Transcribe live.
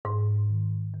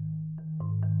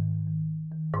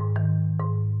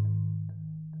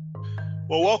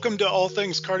Well, welcome to All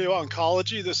Things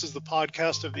Cardio-Oncology. This is the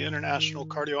podcast of the International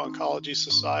Cardio-Oncology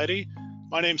Society.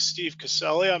 My name is Steve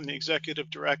Caselli. I'm the Executive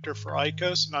Director for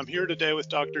ICOS, and I'm here today with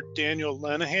Dr. Daniel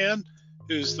Lenihan,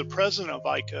 who's the President of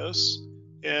ICOS.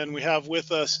 And we have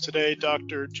with us today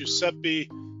Dr. Giuseppe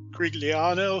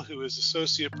Crigliano, who is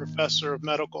Associate Professor of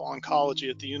Medical Oncology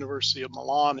at the University of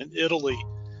Milan in Italy.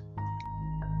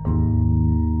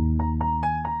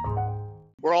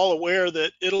 We're all aware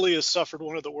that Italy has suffered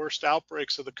one of the worst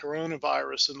outbreaks of the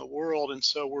coronavirus in the world, and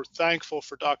so we're thankful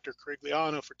for Dr.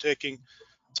 Crigliano for taking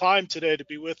time today to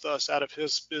be with us out of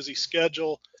his busy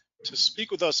schedule to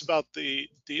speak with us about the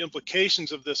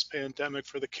implications of this pandemic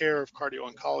for the care of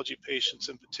cardio-oncology patients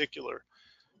in particular.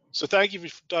 So thank you,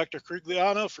 Dr.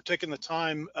 Crigliano, for taking the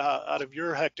time out of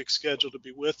your hectic schedule to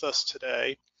be with us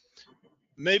today.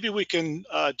 Maybe we can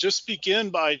just begin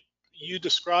by you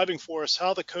describing for us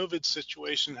how the COVID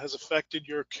situation has affected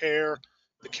your care,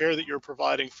 the care that you're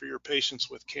providing for your patients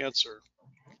with cancer.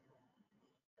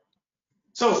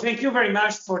 So thank you very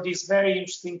much for this very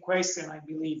interesting question, I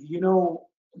believe. You know,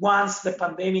 once the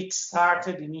pandemic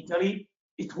started in Italy,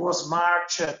 it was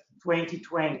March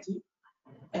 2020,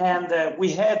 and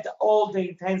we had all the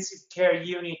intensive care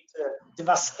unit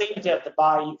devastated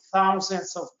by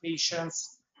thousands of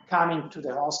patients coming to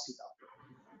the hospital.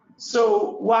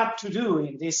 So what to do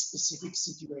in this specific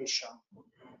situation?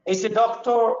 As a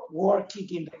doctor working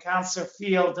in the cancer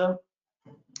field,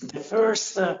 the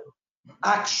first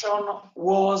action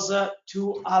was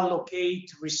to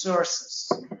allocate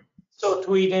resources. So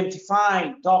to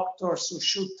identify doctors who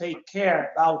should take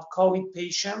care about COVID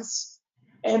patients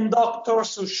and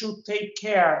doctors who should take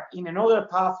care in another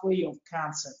pathway of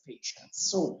cancer patients.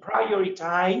 So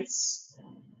prioritize,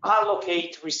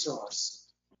 allocate resources.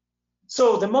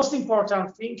 So the most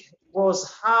important thing was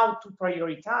how to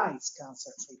prioritize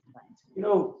cancer treatment. You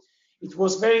know, it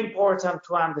was very important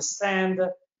to understand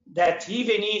that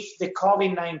even if the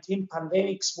COVID-19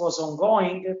 pandemic was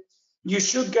ongoing, you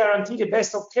should guarantee the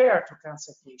best of care to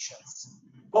cancer patients,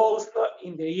 both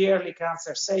in the early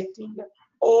cancer setting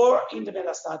or in the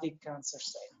metastatic cancer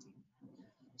setting.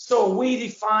 So we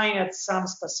defined some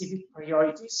specific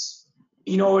priorities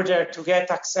in order to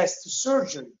get access to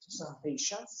surgery to some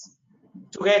patients,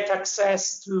 to get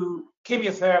access to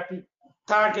chemotherapy,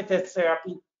 targeted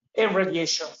therapy, and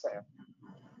radiation therapy.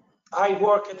 I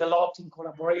worked a lot in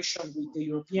collaboration with the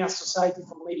European Society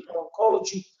for Medical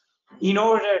Oncology in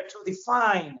order to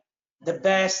define the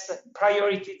best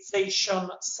prioritization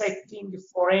setting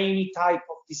for any type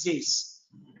of disease,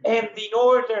 and in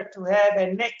order to have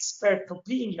an expert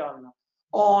opinion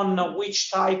on which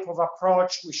type of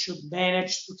approach we should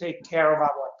manage to take care of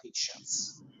our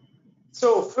patients.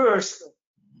 So first,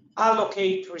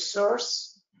 allocate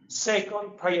resource.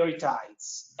 Second,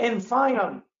 prioritize. And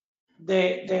finally,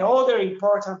 the other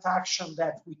important action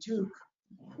that we took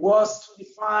was to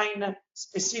define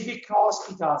specific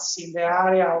hospitals in the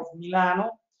area of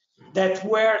Milano that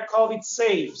were COVID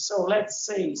safe. So let's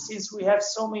say, since we have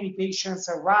so many patients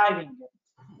arriving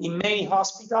in many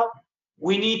hospitals,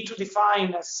 we need to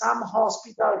define some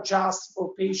hospital just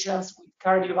for patients with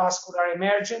cardiovascular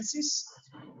emergencies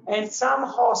and some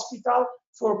hospital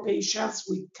for patients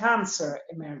with cancer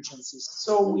emergencies.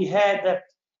 So we had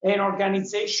an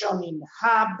organization in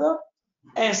hub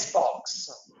and spokes.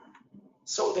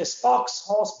 So the spokes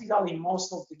hospital in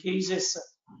most of the cases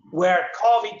were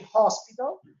COVID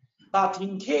hospital, but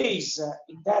in case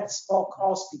in that spoke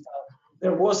hospital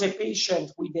there was a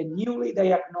patient with a newly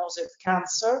diagnosed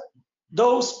cancer,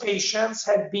 those patients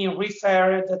have been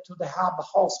referred to the hub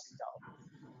hospital.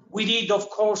 We did, of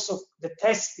course, the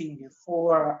testing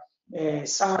for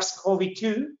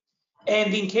SARS-CoV-2,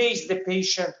 and in case the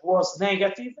patient was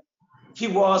negative, he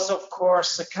was, of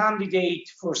course, a candidate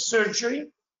for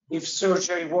surgery, if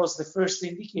surgery was the first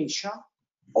indication,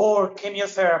 or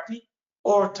chemotherapy,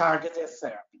 or targeted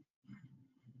therapy.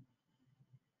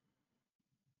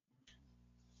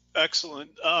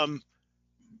 Excellent.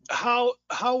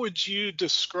 How would you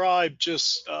describe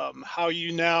just how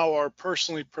you now are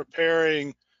personally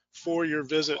preparing for your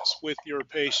visits with your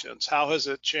patients? How has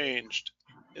it changed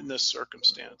in this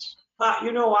circumstance?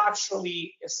 You know,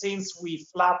 actually, since we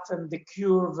flattened the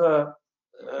curve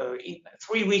in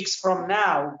 3 weeks from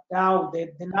now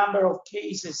the number of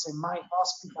cases in my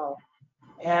hospital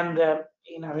and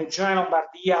in Regione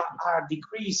Lombardia are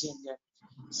decreasing.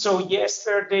 So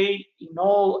yesterday in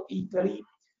all Italy,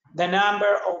 the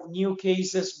number of new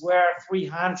cases were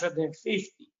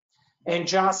 350 and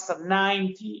just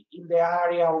 90 in the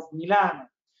area of Milan.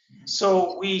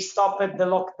 So we stopped the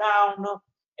lockdown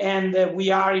and we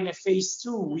are in a phase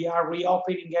 2. We are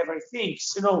reopening everything.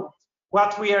 So, you know,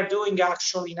 What we are doing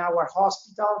actually in our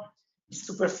hospital is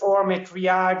to perform a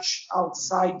triage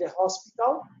outside the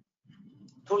hospital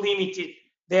to limit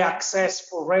the access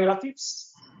for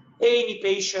relatives. Any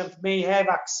patient may have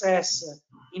access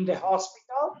in the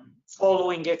hospital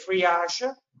following a triage,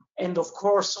 and of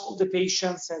course all the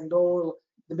patients and all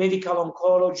the medical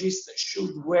oncologists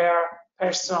should wear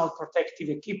personal protective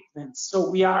equipment. So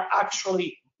we are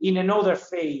actually in another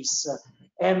phase,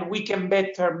 and we can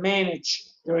better manage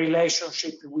the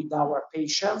relationship with our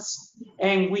patients,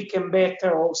 and we can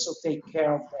better also take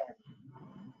care of them.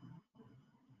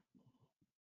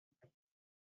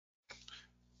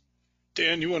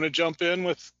 Dan, you want to jump in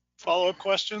with follow-up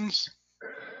questions?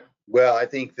 Well, I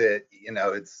think that,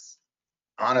 it's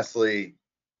honestly,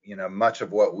 much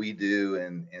of what we do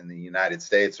in the United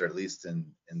States, or at least in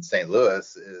St.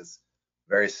 Louis, is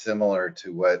very similar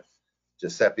to what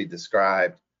Giuseppe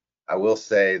described. I will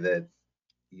say that,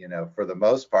 for the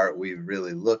most part, we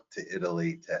really look to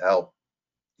Italy to help,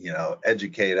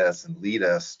 educate us and lead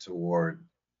us toward,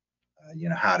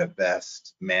 how to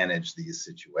best manage these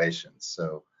situations.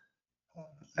 So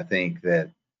I think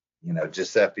that,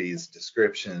 Giuseppe's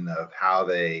description of how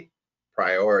they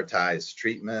prioritize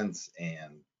treatments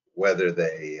and whether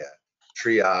they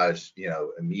triage,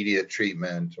 immediate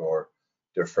treatment or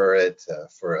defer it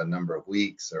for a number of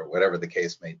weeks or whatever the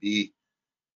case may be,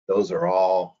 those are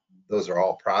all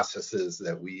processes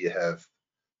that we have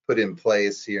put in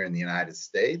place here in the United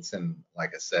States. And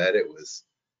like I said, it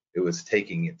was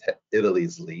taking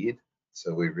Italy's lead.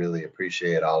 So we really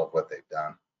appreciate all of what they've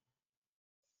done.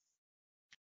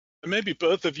 And maybe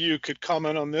both of you could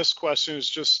comment on this question. Is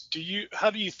just,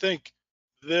 how do you think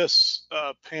this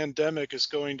pandemic is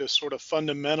going to sort of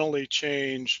fundamentally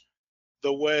change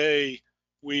the way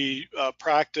we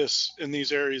practice in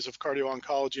these areas of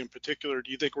cardio-oncology in particular? Do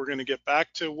you think we're going to get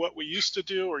back to what we used to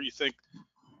do, or you think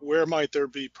where might there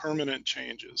be permanent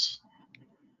changes?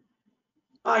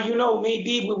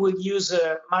 Maybe we would use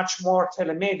much more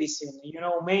telemedicine.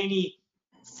 Many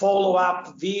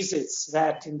follow-up visits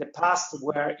that in the past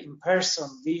were in-person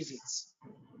visits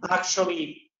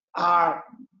actually are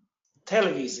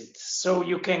televisits. So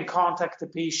you can contact the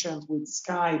patient with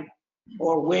Skype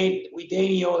or with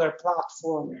any other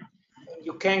platform.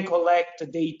 You can collect the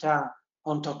data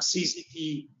on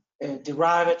toxicity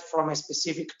derived from a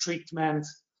specific treatment,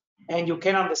 and you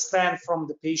can understand from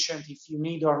the patient if you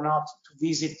need or not to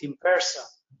visit in person.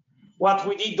 What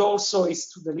we did also is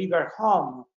to deliver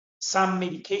home some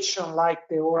medication like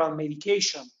the oral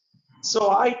medication.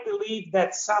 So I believe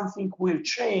that something will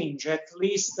change, at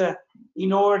least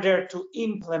in order to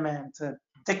implement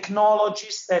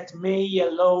technologies that may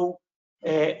allow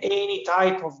any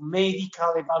type of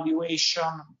medical evaluation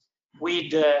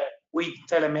with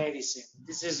telemedicine.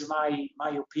 This is my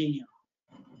opinion.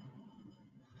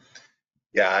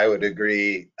 Yeah, I would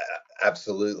agree.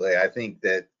 Absolutely. I think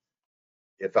that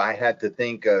if I had to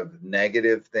think of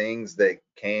negative things that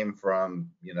came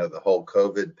from, the whole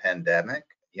COVID pandemic,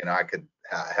 I could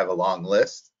have a long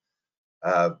list.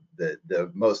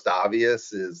 The most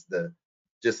obvious is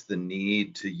just the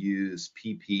need to use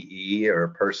PPE or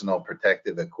personal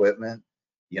protective equipment,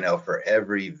 for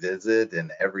every visit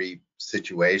and every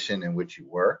situation in which you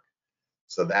work.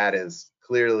 So that is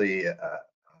clearly a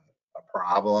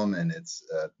problem, and it's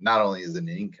not only is it an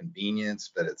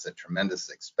inconvenience, but it's a tremendous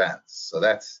expense. So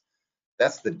that's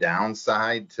the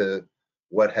downside to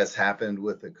what has happened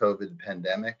with the COVID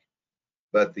pandemic.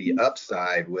 But the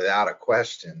upside, without a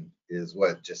question, is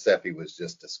what Giuseppe was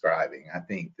just describing. I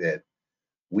think that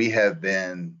we have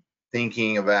been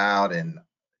thinking about and,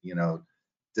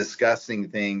 discussing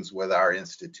things with our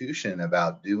institution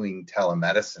about doing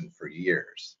telemedicine for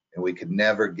years, and we could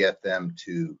never get them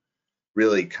to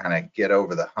really kind of get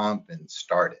over the hump and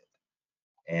start it.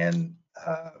 And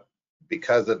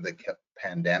because of the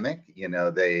pandemic,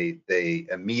 they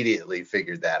immediately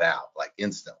figured that out, like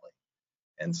instantly.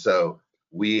 And so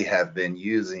we have been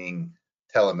using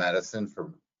telemedicine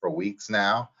for weeks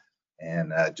now.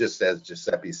 And just as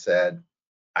Giuseppe said,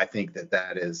 I think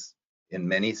that is, in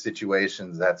many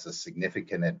situations, that's a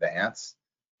significant advance.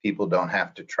 People don't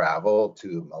have to travel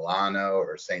to Milano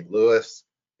or St. Louis.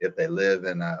 If they live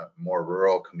in a more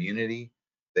rural community,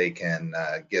 they can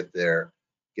get their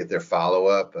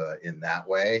follow-up in that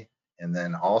way. And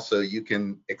then also you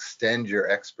can extend your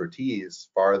expertise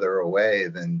farther away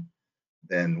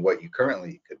than what you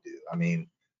currently could do. I mean,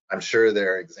 I'm sure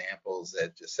there are examples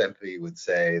that Giuseppe would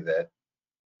say that,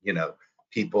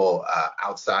 people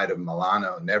outside of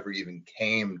Milano never even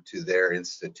came to their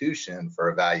institution for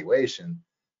evaluation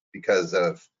because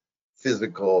of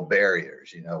physical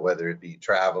barriers, whether it be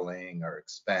traveling or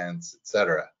expense, et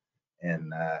cetera.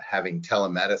 and having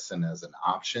telemedicine as an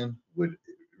option would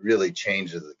really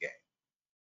change the game.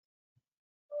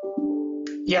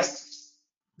 Yes.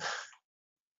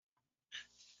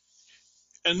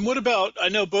 And what about, I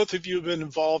know both of you have been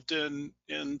involved in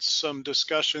some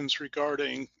discussions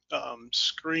regarding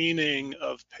screening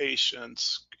of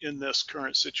patients in this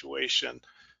current situation,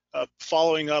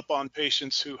 following up on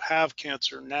patients who have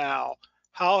cancer now.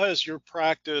 How has your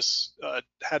practice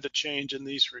had to change in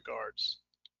these regards?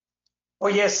 Oh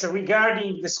yes,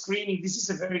 regarding the screening, this is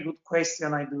a very good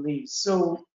question, I believe.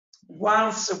 So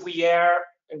once we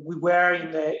were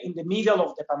in the middle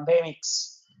of the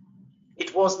pandemics,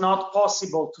 it was not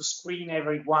possible to screen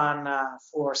everyone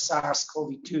for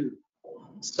SARS-CoV-2.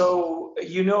 So,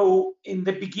 you know, in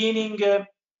the beginning,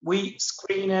 we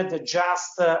screened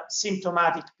just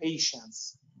symptomatic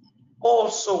patients.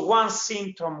 Also, one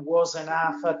symptom was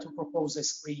enough to propose a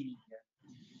screening.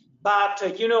 But,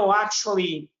 you know,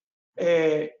 actually,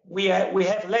 we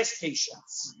have less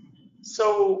patients.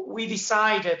 So we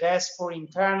decided, as for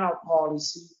internal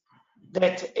policy,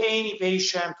 that any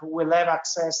patient who will have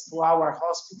access to our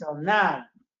hospital now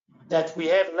that we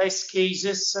have less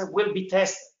cases will be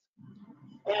tested.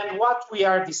 And what we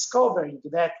are discovering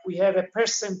that we have a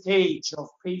percentage of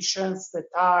patients that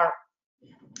are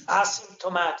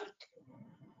asymptomatic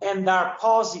and are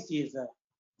positive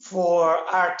for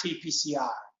RT-PCR.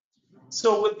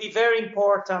 So it will be very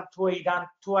important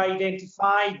to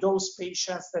identify those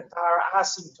patients that are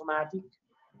asymptomatic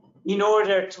in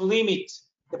order to limit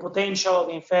the potential of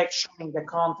infection in the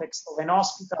context of an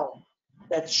hospital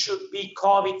that should be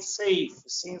COVID safe,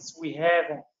 since we have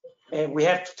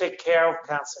to take care of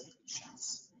cancer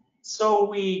patients. So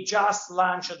we just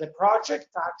launched the project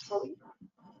actually,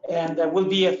 and it will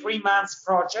be a 3-month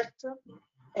project,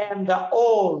 and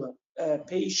all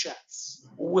patients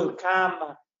who will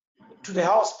come to the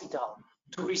hospital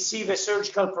to receive a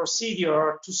surgical procedure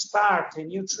or to start a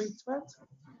new treatment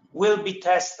will be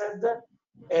tested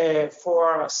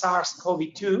for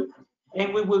SARS-CoV-2,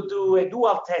 and we will do a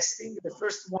dual testing. The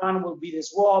first one will be the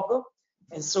swab,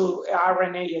 and so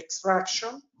RNA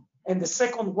extraction, and the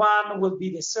second one will be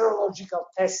the serological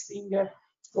testing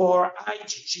for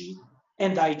IgG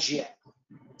and IgM.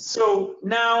 So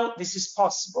now this is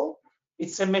possible.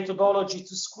 It's a methodology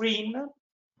to screen,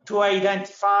 to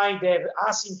identify the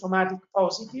asymptomatic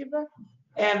positive,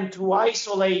 and to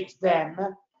isolate them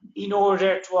in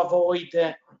order to avoid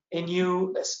a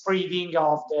new spreading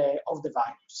of the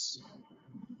virus.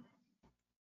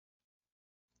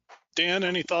 Dan,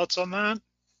 any thoughts on that?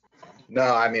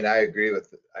 No, I mean, I agree with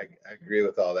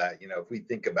all that. You know, if we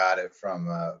think about it from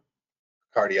a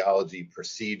cardiology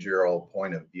procedural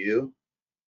point of view,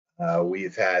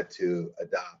 we've had to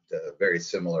adopt a very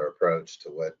similar approach to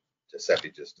what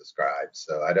Giuseppe just described.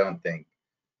 So I don't think,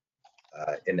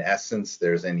 in essence,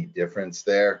 there's any difference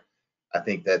there. I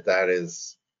think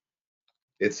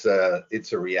it's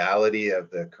a reality of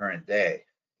the current day.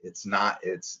 It's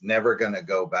never going to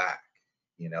go back.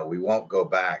 You know, we won't go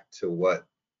back to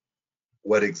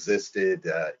what existed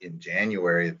in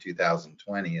January of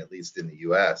 2020, at least in the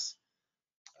US.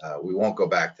 We won't go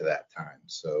back to that time.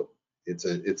 So it's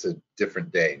a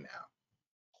different day now.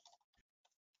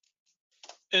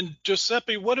 And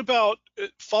Giuseppe, what about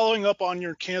following up on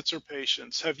your cancer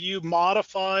patients? Have you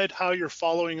modified how you're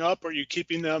following up? Are you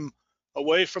keeping them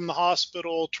away from the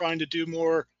hospital, trying to do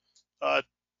more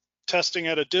testing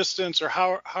at a distance, or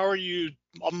how are you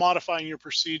modifying your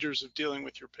procedures of dealing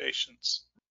with your patients?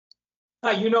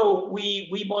 You know,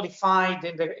 we modified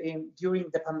during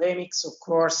the pandemics, of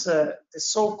course, the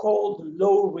so-called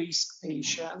low-risk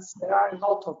patients. There are a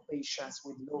lot of patients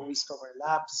with low-risk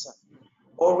overlaps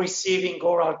or receiving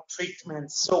oral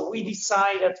treatment. So we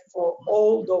decided for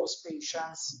all those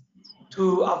patients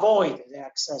to avoid the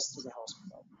access to the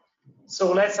hospital.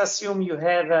 So let's assume you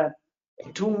have a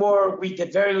tumor with a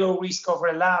very low risk of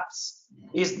relapse.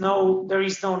 There is no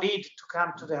need to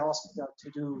come to the hospital to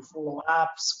do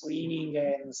follow-up screening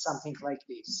and something like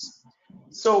this.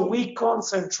 So we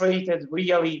concentrated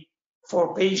really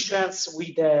for patients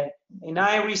with an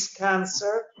high-risk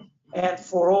cancer, and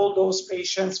for all those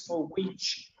patients for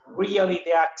which really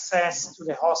the access to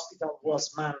the hospital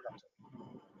was mandatory.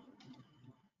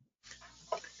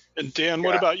 And Dan,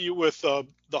 what about you with the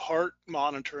heart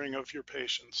monitoring of your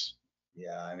patients?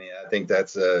 Yeah, I mean, I think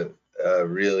that's a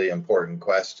really important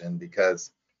question,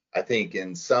 because I think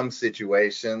in some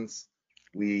situations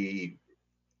we,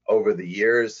 over the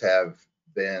years, have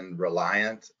been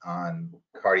reliant on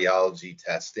cardiology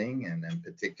testing, and in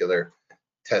particular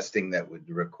testing that would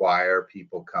require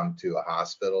people come to a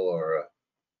hospital or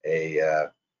a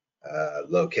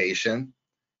location.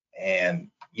 And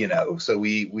So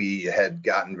we had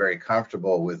gotten very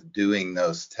comfortable with doing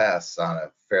those tests on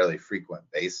a fairly frequent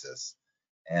basis.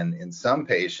 And in some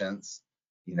patients,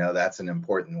 that's an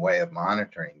important way of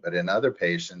monitoring, but in other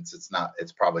patients,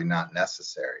 it's probably not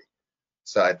necessary.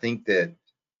 So I think that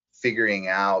figuring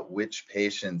out which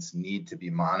patients need to be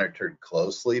monitored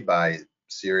closely by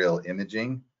serial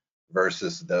imaging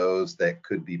versus those that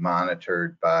could be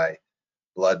monitored by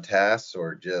blood tests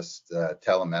or just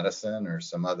telemedicine or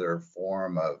some other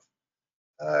form of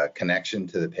connection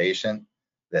to the patient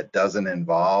that doesn't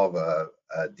involve a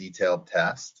detailed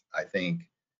test. I think,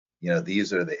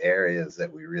 these are the areas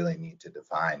that we really need to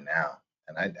define now.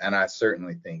 And I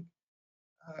certainly think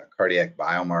cardiac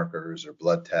biomarkers or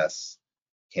blood tests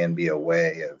can be a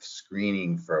way of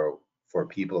screening for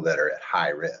people that are at high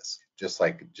risk. Just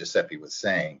like Giuseppe was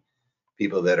saying,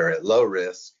 people that are at low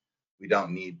risk, we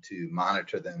don't need to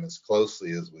monitor them as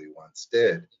closely as we once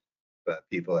did, but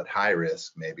people at high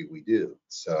risk, maybe we do.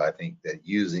 So I think that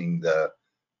using the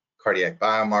cardiac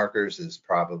biomarkers is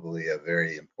probably a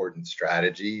very important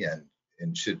strategy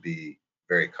and should be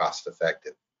very cost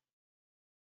effective.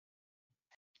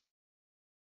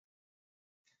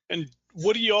 And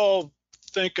what do you all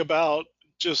think about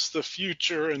just the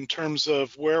future in terms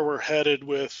of where we're headed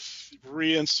with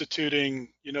reinstituting,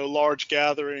 large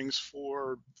gatherings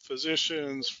for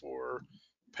physicians, for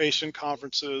patient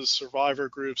conferences, survivor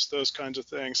groups, those kinds of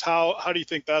things? How do you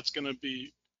think that's going to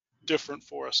be different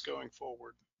for us going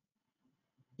forward?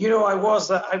 I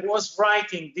was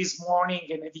writing this morning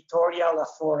an editorial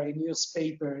for a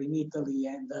newspaper in Italy,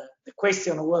 and the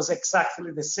question was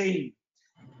exactly the same.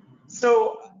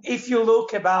 So if you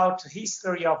look about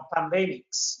history of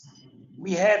pandemics,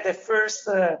 we had the first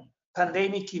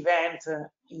pandemic event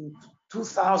in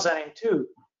 2002.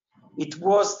 It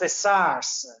was the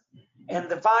SARS, and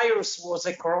the virus was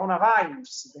a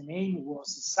coronavirus. The name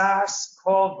was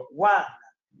SARS-CoV-1,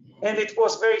 and it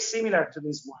was very similar to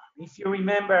this one. If you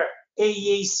remember,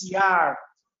 AACR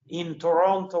in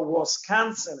Toronto was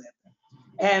canceled,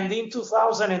 and in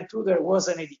 2002 there was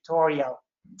an editorial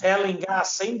telling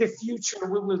us in the future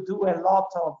we will do a lot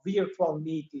of virtual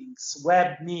meetings,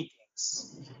 web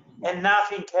meetings, and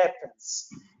nothing happens.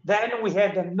 Then we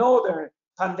had another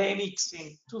pandemic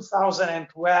in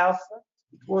 2012.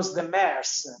 It was the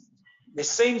MERS. The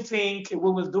same thing, we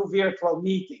will do virtual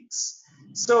meetings.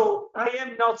 So I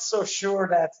am not so sure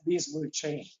that this will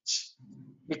change.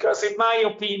 Because in my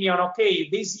opinion, okay,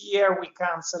 this year we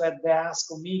canceled the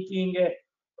ASCO meeting.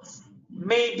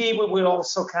 Maybe we will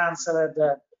also cancel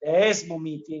the ESMO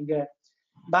meeting,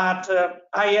 but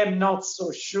I am not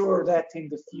so sure that in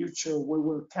the future we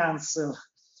will cancel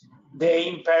the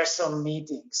in-person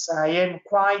meetings. I am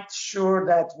quite sure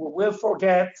that we will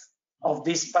forget of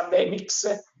these pandemics,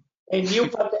 and new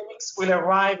pandemics will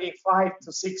arrive in 5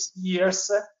 to 6 years,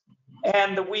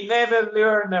 and we never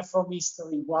learn from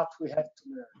history what we have to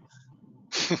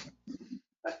learn.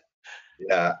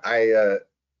 Yeah,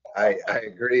 I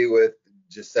agree with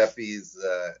Giuseppe's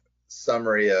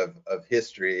summary of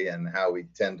history and how we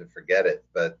tend to forget it.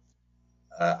 But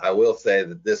I will say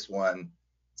that this one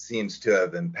seems to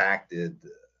have impacted,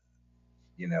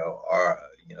 our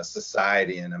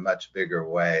society in a much bigger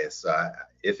way. So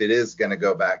if it is going to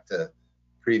go back to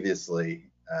previously,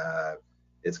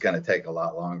 it's going to take a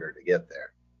lot longer to get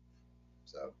there.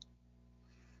 So,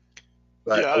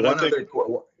 but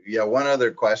one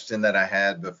other question that I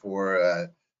had before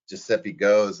Giuseppe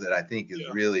goes that I think is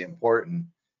really important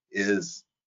is,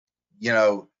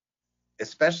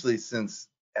 especially since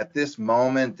at this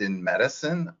moment in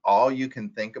medicine, all you can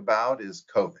think about is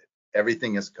COVID.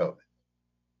 Everything is COVID.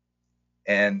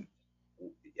 And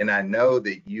I know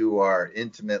that you are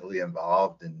intimately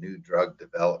involved in new drug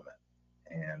development.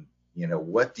 And,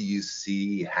 what do you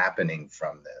see happening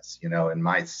from this? In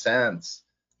my sense,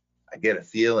 I get a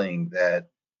feeling that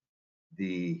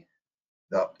the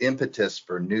impetus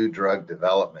for new drug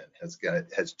development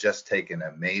has just taken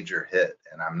a major hit,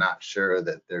 and I'm not sure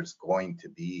that there's going to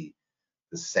be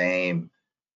the same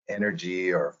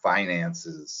energy or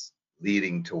finances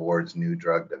leading towards new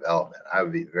drug development. I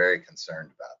would be very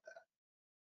concerned about that.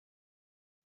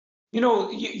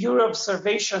 Your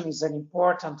observation is an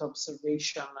important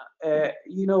observation.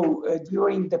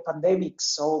 During the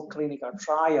pandemics, all clinical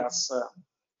trials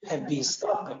have been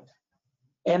stopped,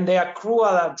 and the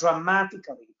accrual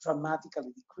dramatically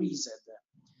decreased.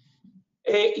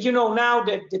 Now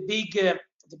that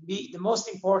the most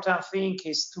important thing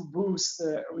is to boost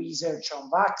research on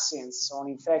vaccines, on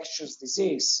infectious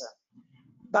disease.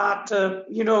 But,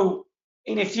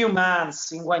 in a few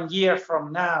months, in 1 year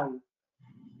from now,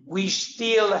 we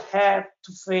still have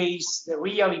to face the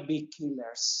really big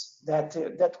killers that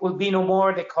will be no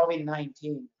more the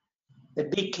COVID-19. The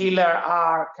big killer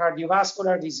are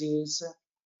cardiovascular disease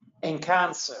and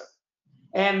cancer.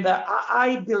 And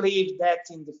I believe that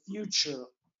in the future,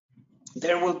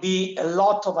 there will be a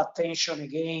lot of attention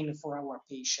again for our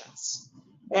patients.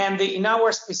 And in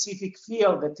our specific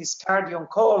field, that is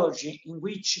cardio-oncology, in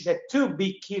which the two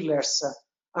big killers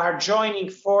are joining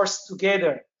force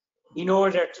together in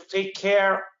order to take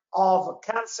care of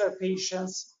cancer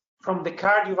patients from the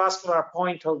cardiovascular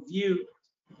point of view,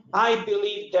 I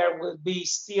believe there will be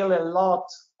still a lot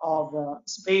of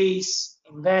space,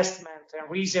 investment,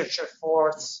 and research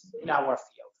efforts in our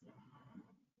field.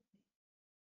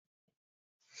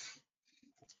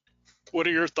 What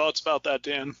are your thoughts about that,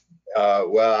 Dan?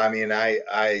 Well, I mean, I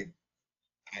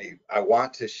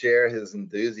want to share his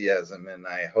enthusiasm, and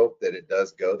I hope that it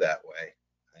does go that way.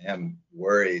 I am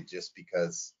worried just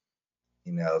because,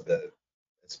 you know,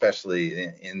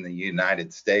 especially in the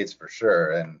United States for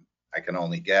sure, and I can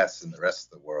only guess in the rest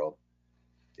of the world,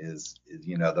 is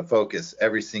you know, the focus,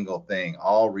 every single thing,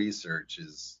 all research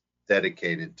is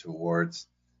dedicated towards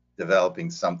developing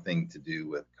something to do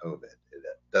with COVID. It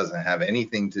doesn't have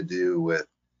anything to do with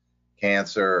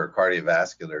cancer or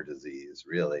cardiovascular disease,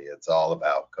 really. It's all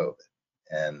about COVID.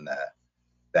 And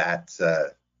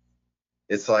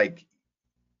it's like,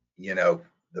 you know,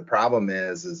 the problem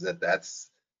is that that's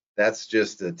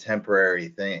just a temporary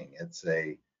thing. It's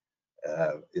a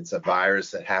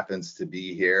virus that happens to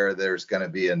be here. There's going to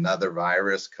be another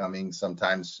virus coming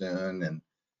sometime soon. And,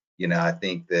 you know, I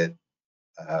think that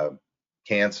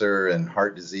cancer and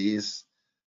heart disease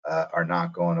are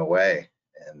not going away,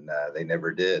 and they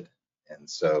never did. And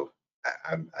so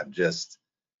I just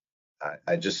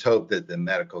hope that the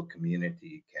medical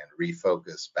community can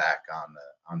refocus back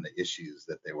on the issues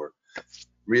that they were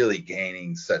really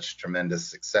gaining such tremendous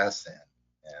success in.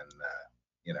 And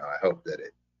you know, I hope that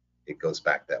it goes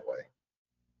back that way.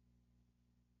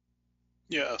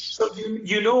 Yes. So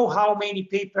you know how many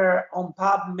papers on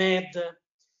PubMed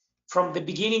from the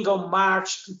beginning of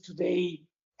March to today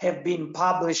have been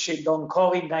published on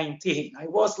COVID-19. I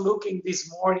was looking this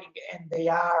morning, and they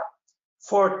are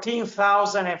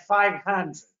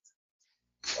 14,500.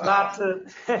 Wow.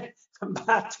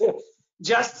 But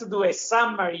just to do a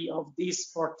summary of these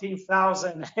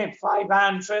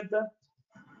 14,500,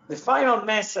 the final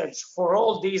message for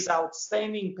all these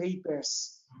outstanding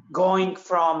papers going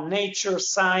from Nature,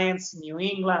 Science, New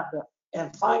England,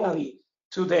 and finally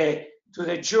to the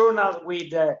journal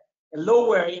with a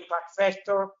lower impact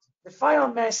factor, the final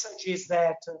message is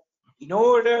that in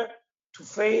order to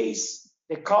face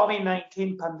the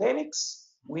COVID-19 pandemics,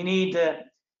 we need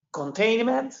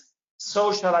containment,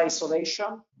 social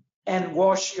isolation, and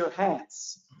wash your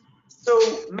hands. So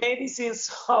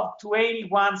medicines of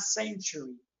 21st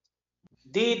century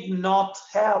did not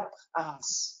help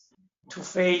us to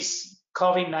face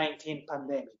COVID-19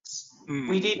 pandemics.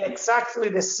 We did exactly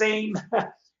the same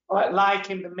like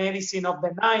in the medicine of the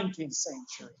 19th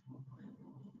century.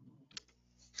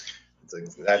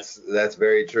 That's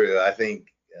very true. I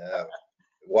think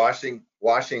washing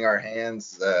our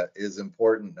hands is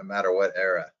important no matter what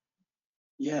era.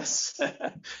 Yes.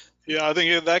 Yeah, I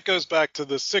think that goes back to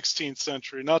the 16th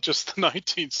century, not just the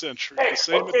 19th century. The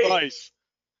same advice.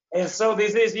 And so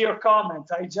this is your comment.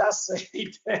 I just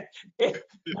said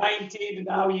 19,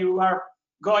 now you are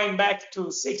going back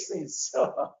to 16.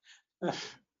 So.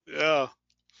 Yeah.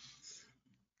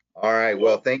 All right.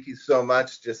 Well, thank you so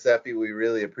much, Giuseppe. We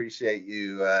really appreciate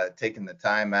you taking the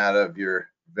time out of your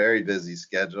very busy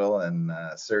schedule, and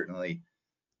certainly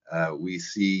we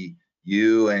see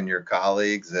you and your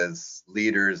colleagues as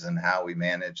leaders in how we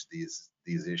manage these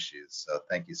issues. So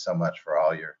thank you so much for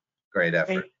all your great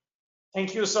effort.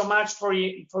 Thank you so much for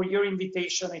your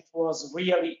invitation. It was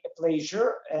really a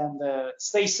pleasure, and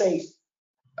stay safe.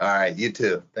 All right. You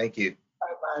too. Thank you.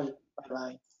 Bye-bye.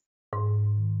 Bye-bye.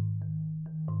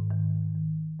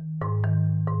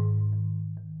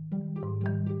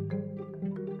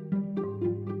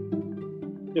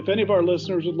 If any of our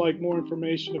listeners would like more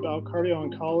information about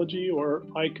cardio-oncology or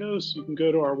ICOS, you can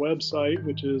go to our website,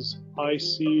 which is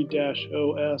ic-os.org,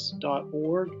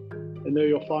 and there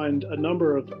you'll find a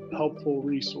number of helpful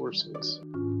resources.